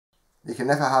You can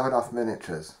never have enough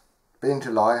miniatures. Being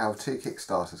July, I have 2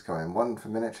 Kickstarters coming, one for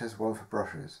miniatures, one for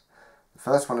brushes. The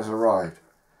first one has arrived,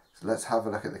 so let's have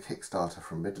a look at the Kickstarter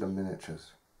from Midlam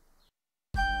Miniatures.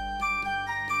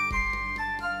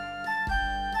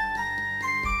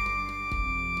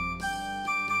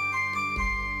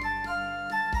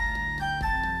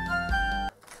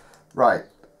 Right,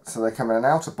 so they come in an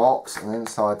outer box, and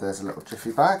inside there's a little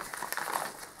jiffy bag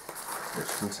which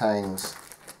contains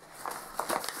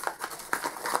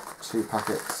 2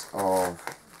 packets of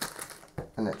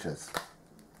miniatures.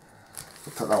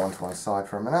 We'll put that one to one side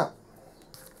for a minute.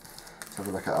 Let's have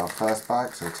a look at our first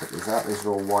bag. So we'll take these out. These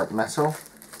are all white metal.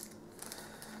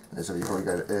 These are, you probably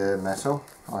go to metal.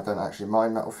 I don't actually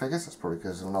mind metal figures. That's probably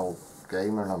because I'm an old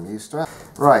gamer and I'm used to it.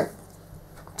 Right,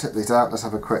 tip these out. Let's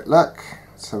have a quick look.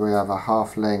 So we have a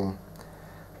Halfling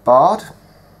Bard.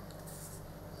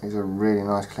 These are really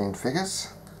nice clean figures.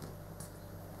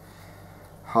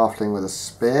 Halfling with a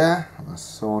spear and a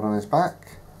sword on his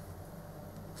back.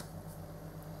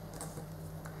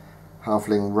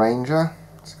 Halfling Ranger.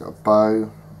 He's got a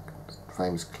bow,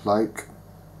 famous cloak.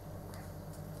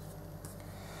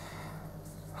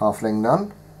 Halfling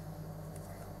Nun.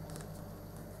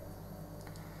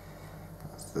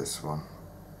 That's this one.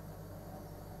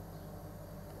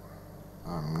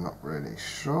 I'm not really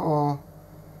sure.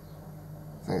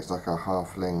 I think it's like a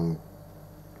halfling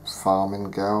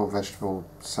farming girl, vegetable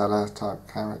seller type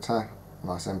character.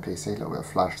 Nice NPC, a little bit of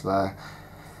flash there.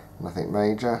 Nothing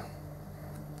major.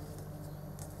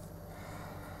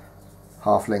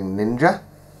 Halfling Ninja.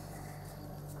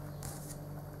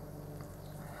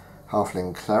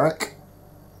 Halfling Cleric.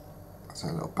 That's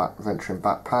a little adventuring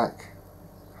backpack.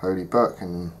 Holy book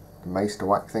and the mace to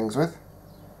whack things with.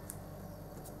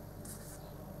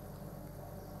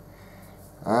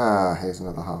 Ah, here's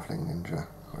another Halfling Ninja.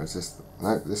 Or is this?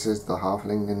 No, this is the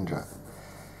Halfling Ninja.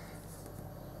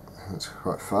 That's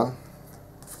quite fun.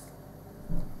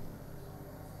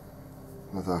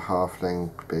 Another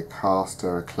Halfling, could be a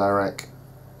caster, a cleric,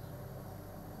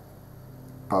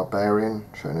 barbarian,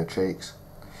 showing her cheeks.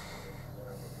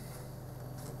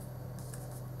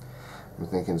 I'm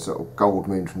thinking sort of Gold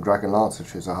Moon from Dragonlance,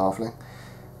 which is a Halfling.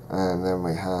 And then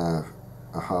we have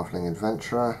a Halfling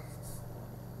Adventurer.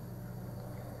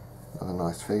 Another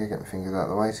nice figure. Get my fingers out of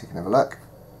the way so you can have a look.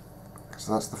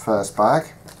 So that's the first bag.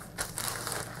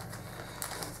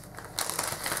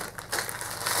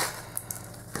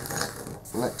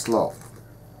 Next lot.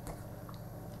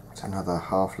 It's another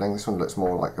Halfling. This one looks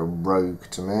more like a rogue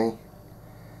to me.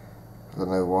 I don't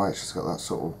know why, it's just got that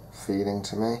sort of feeling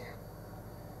to me.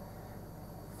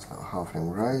 It's not a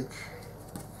Halfling Rogue.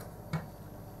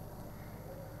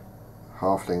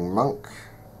 Halfling Monk.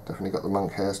 Definitely got the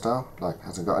monk hairstyle, like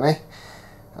hasn't got any.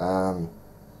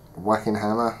 Whacking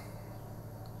hammer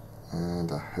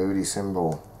and a holy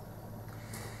symbol.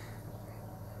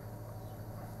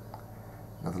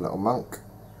 Another little monk.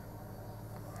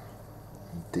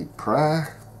 Deep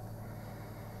prayer.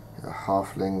 A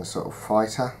halfling sort of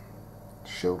fighter,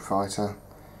 shield fighter.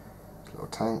 Little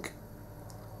tank.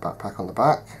 Backpack on the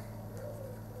back.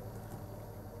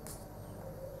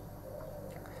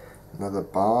 Another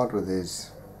bard with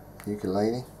his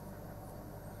ukulele,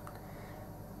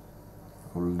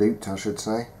 or lute I should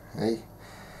say. Hey,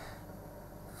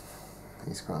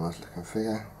 he's quite a nice looking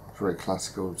figure, very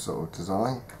classical sort of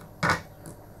design.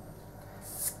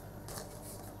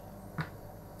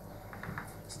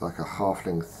 It's like a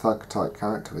halfling thug type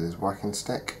character with his whacking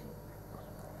stick,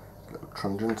 little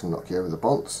truncheon to knock you over the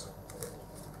bonds.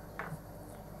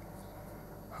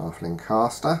 Halfling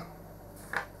caster.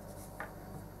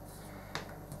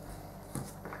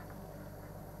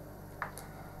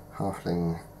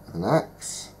 Halfling with an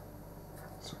axe,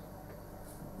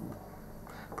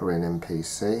 probably an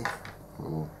NPC,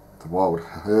 or the wild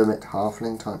hermit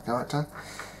halfling type character.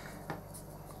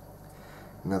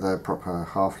 Another proper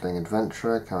halfling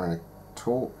adventurer carrying a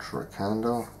torch or a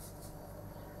candle,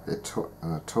 a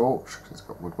torch because it's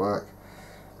got woodwork.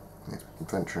 It's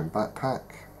adventuring backpack.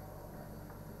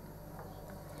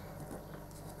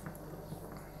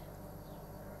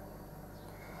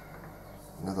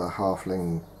 Another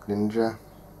halfling ninja,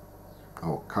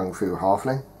 or kung fu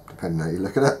halfling, depending on how you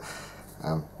look at it.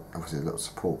 Obviously a little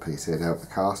support piece here to help the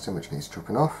casting, which needs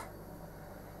chopping off.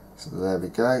 So there we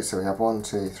go. So we have 1,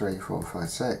 2, 3, 4, 5,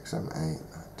 6, 7, 8, 9,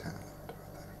 10, 11, 12,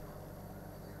 13.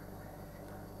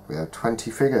 We have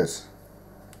 20 figures.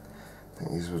 I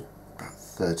think these were about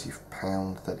 £30,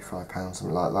 £35,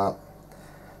 something like that.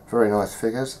 Very nice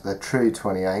figures. They're true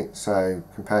 28, so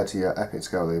compared to your epic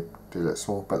scale they do look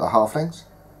small, but they're halflings,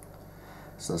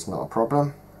 so that's not a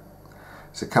problem.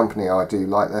 It's a company I do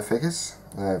like their figures.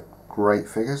 They're great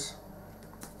figures.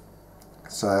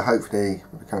 So hopefully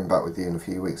we'll be coming back with you in a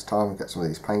few weeks' time and get some of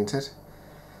these painted.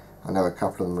 I know a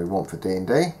couple of them we want for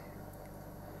D&D.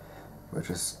 We'll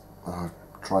just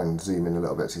try and zoom in a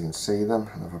little bit so you can see them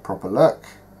and have a proper look.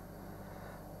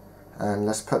 And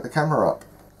let's put the camera up.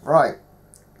 Right,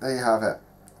 there you have it.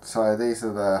 So these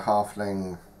are the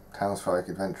Halfling Townsfolk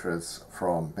Adventurers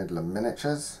from Midlam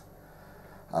Miniatures.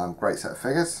 Great set of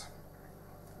figures.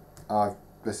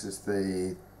 This is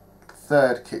the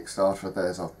third Kickstarter of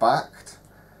theirs I've backed.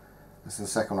 This is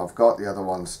the second one I've got. The other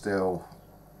one's still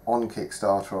on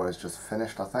Kickstarter or is just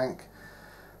finished, I think,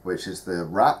 which is the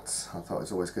rats. I thought it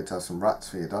was always good to have some rats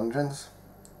for your dungeons.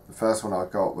 The first one I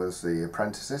got was the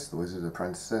apprentices, the wizard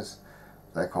apprentices.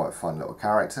 They're quite fun little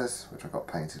characters, which I got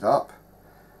painted up.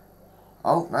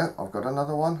 Oh no, I've got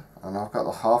another one, and I've got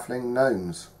the halfling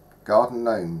gnomes, garden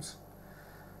gnomes.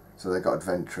 So they've got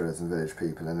adventurers and village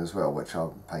people in as well, which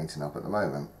I'm painting up at the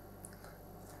moment.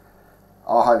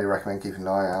 I highly recommend keeping an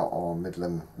eye out on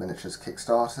Midlam Miniatures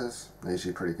Kickstarters. They're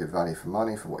usually pretty good value for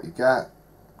money for what you get.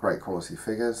 Great quality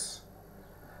figures.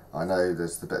 I know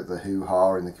there's a bit of the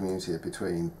hoo-ha in the community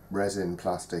between resin,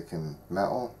 plastic and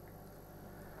metal.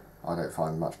 I don't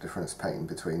find much difference painting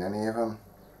between any of them.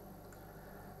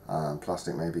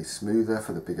 Plastic may be smoother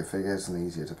for the bigger figures and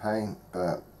easier to paint,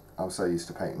 but I'm so used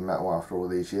to painting metal after all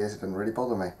these years it doesn't really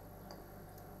bother me.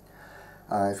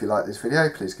 If you like this video,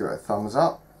 please give it a thumbs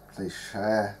up, please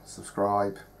share,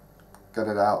 subscribe, get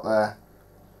it out there,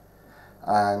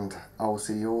 and I will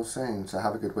see you all soon. So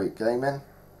have a good week gaming,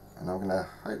 and I'm going to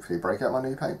hopefully break out my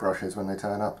new paintbrushes when they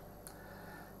turn up.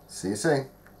 See you soon.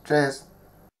 Cheers.